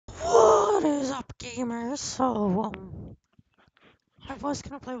gamers. So, I was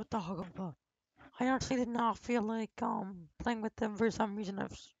gonna play with Doggo, but I actually did not feel like playing with them for some reason. I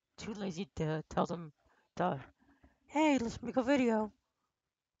was too lazy to tell them to, hey, let's make a video.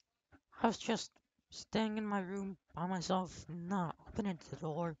 I was just staying in my room by myself, not opening the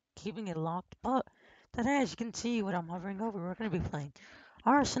door, keeping it locked. But today, as you can see, what I'm hovering over, we're gonna be playing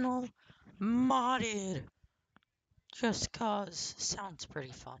Arsenal modded. Just cause sounds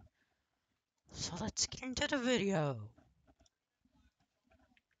pretty fun. So let's get into the video.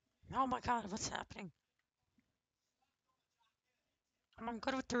 Oh my god, what's happening? I'm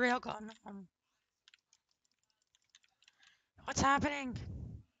good with the railgun. What's happening?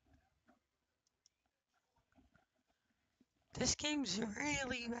 This game's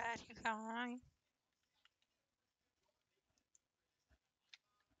really bad, you guys.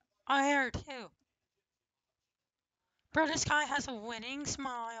 I heard too. Bro, this guy has a winning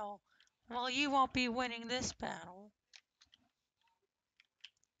smile. Well, you won't be winning this battle.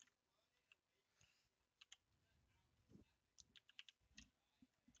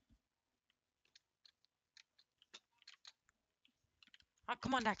 Oh,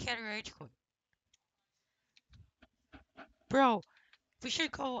 come on, that can't rage quit. Bro, we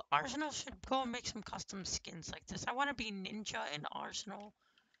should go. Arsenal should go and make some custom skins like this. I want to be Ninja in Arsenal.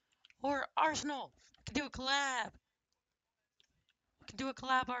 Or Arsenal. We can do a collab. We can do a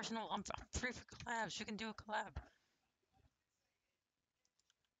collab, Arsenal. I'm free for collabs. You can do a collab.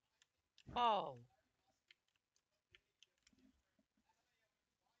 Whoa.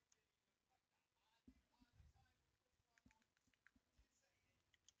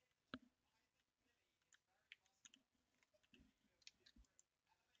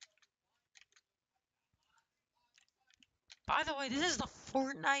 By the way, this is the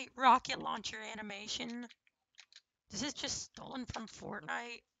Fortnite rocket launcher animation. This is just stolen from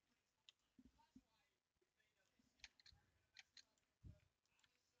Fortnite.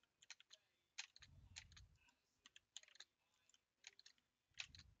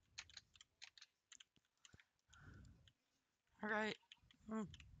 Alright. Hmm.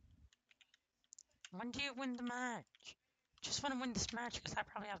 When do you win the match? Just want to win this match because I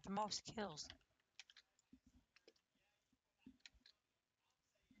probably have the most kills.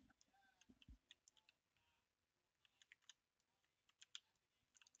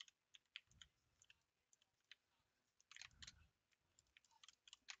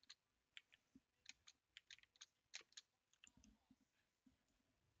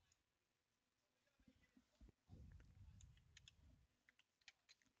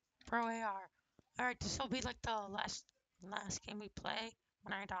 Pro AR. Alright, this will be like the last game we play.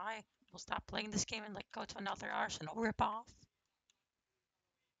 When I die, we'll stop playing this game and like go to another Arsenal ripoff.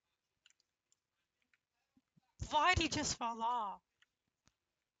 Why'd he just fall off?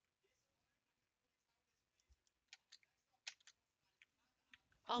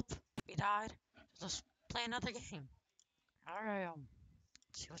 Oh, he died. Let's play another game. Alright,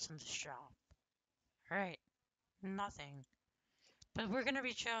 let's see what's in the shop. Alright, nothing. But we're gonna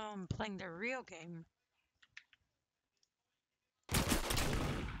be playing the real game.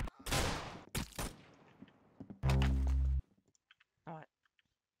 What?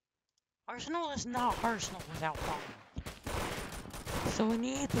 Arsenal is not Arsenal without volume. So we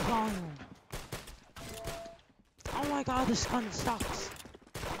need the volume. Oh my god, this gun sucks.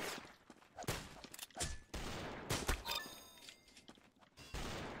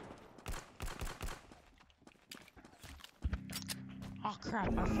 Oh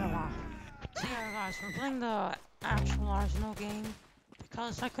crap, I fell off. So yeah guys, we're playing the actual Arsenal game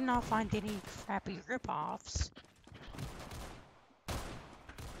because I could not find any crappy ripoffs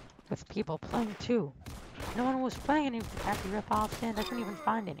with people playing too. No one was playing any crappy ripoffs and I couldn't even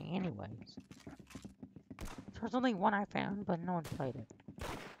find any anyways. There's only one I found, but no one played it.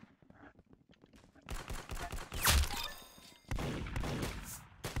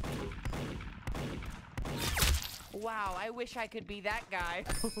 Wow, I wish I could be that guy.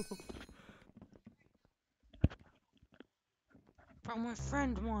 But my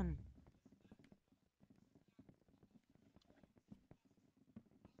friend won.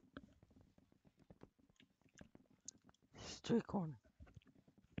 Street corner.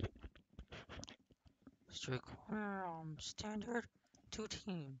 Street corner, standard, 2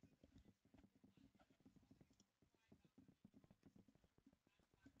 team.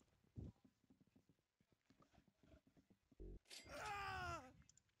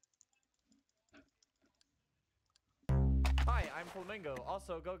 Hi, I'm Flamingo.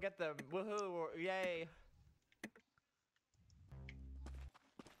 Also, go get them. Woohoo! Yay!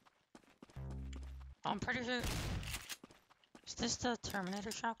 I'm pretty sure. Is this the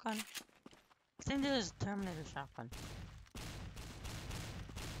Terminator shotgun? Same deal as Terminator shotgun.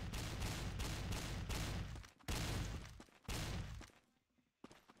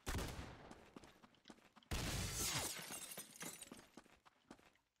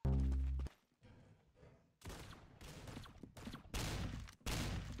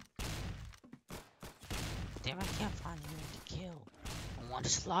 Damn, I can't find anyone to kill. I want to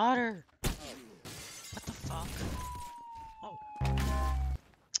slaughter. What the fuck? Oh.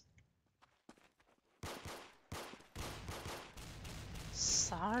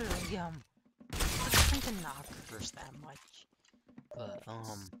 Sorry, I think to not curse that much. But,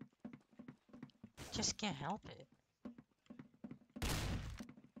 just can't help it.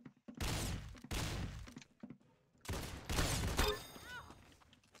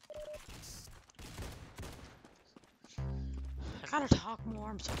 I gotta talk more,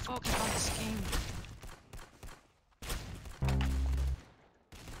 I'm so focused on this game.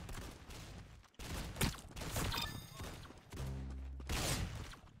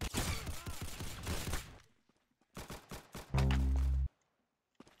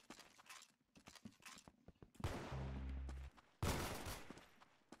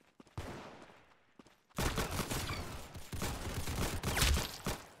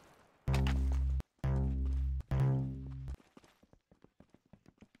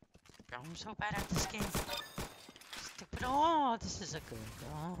 I'm so bad at this game. Stupid. Oh, this is a good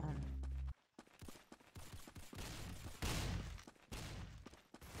gun.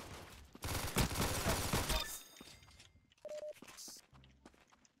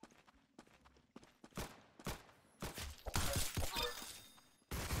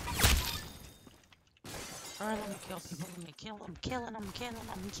 Alright, let me kill people. Let me kill. I'm killing. I'm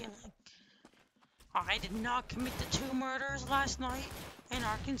killing. I did not commit the 2 murders last night in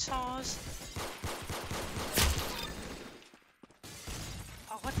Arkansas.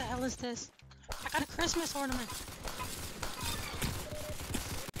 Oh, what the hell is this? I got a Christmas ornament.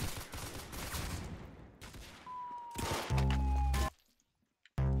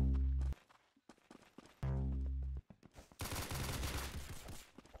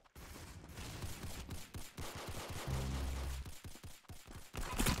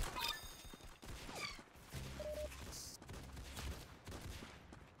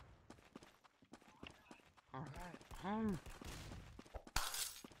 Alright,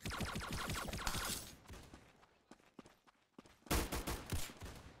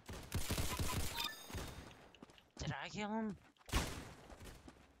 did I kill him?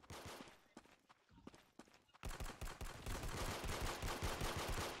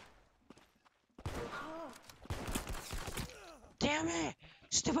 Damn it!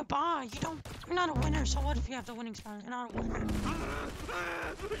 Stupid bot! You're not a winner, so what if you have the winning spot? You're not a winner.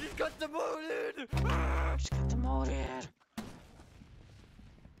 I just got demoted! Just got demoted.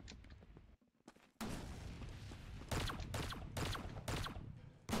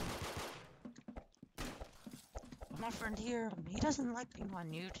 My friend here, he doesn't like being on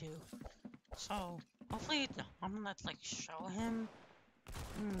YouTube. So, hopefully, I'm gonna like show him.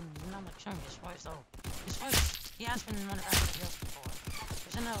 Not like showing his voice though. His voice, he has been in one of our videos before.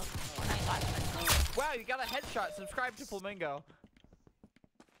 There's another Fortnite live. Wow, you got a headshot. Subscribe to Flamingo.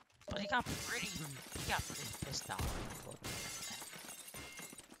 But he got pretty pissed off.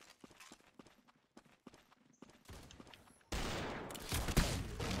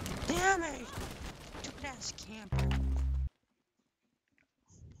 Damn it! Stupid ass camper.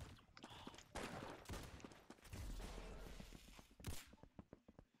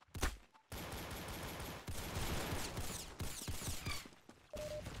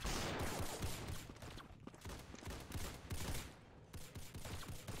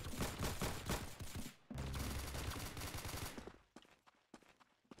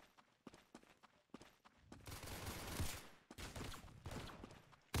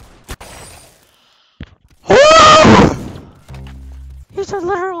 He's a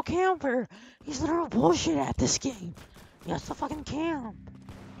literal camper. He's literal bullshit at this game. He has to fucking camp.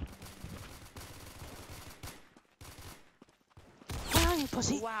 Where are you,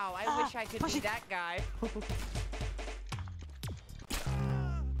 pussy? Wow, I wish I could pussy. be that guy.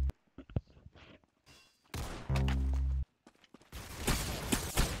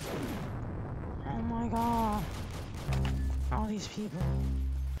 Oh my god. All these people.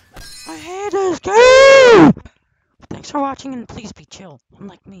 I hate this game! Thanks for watching and please be chill.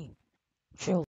 Unlike me. Chill.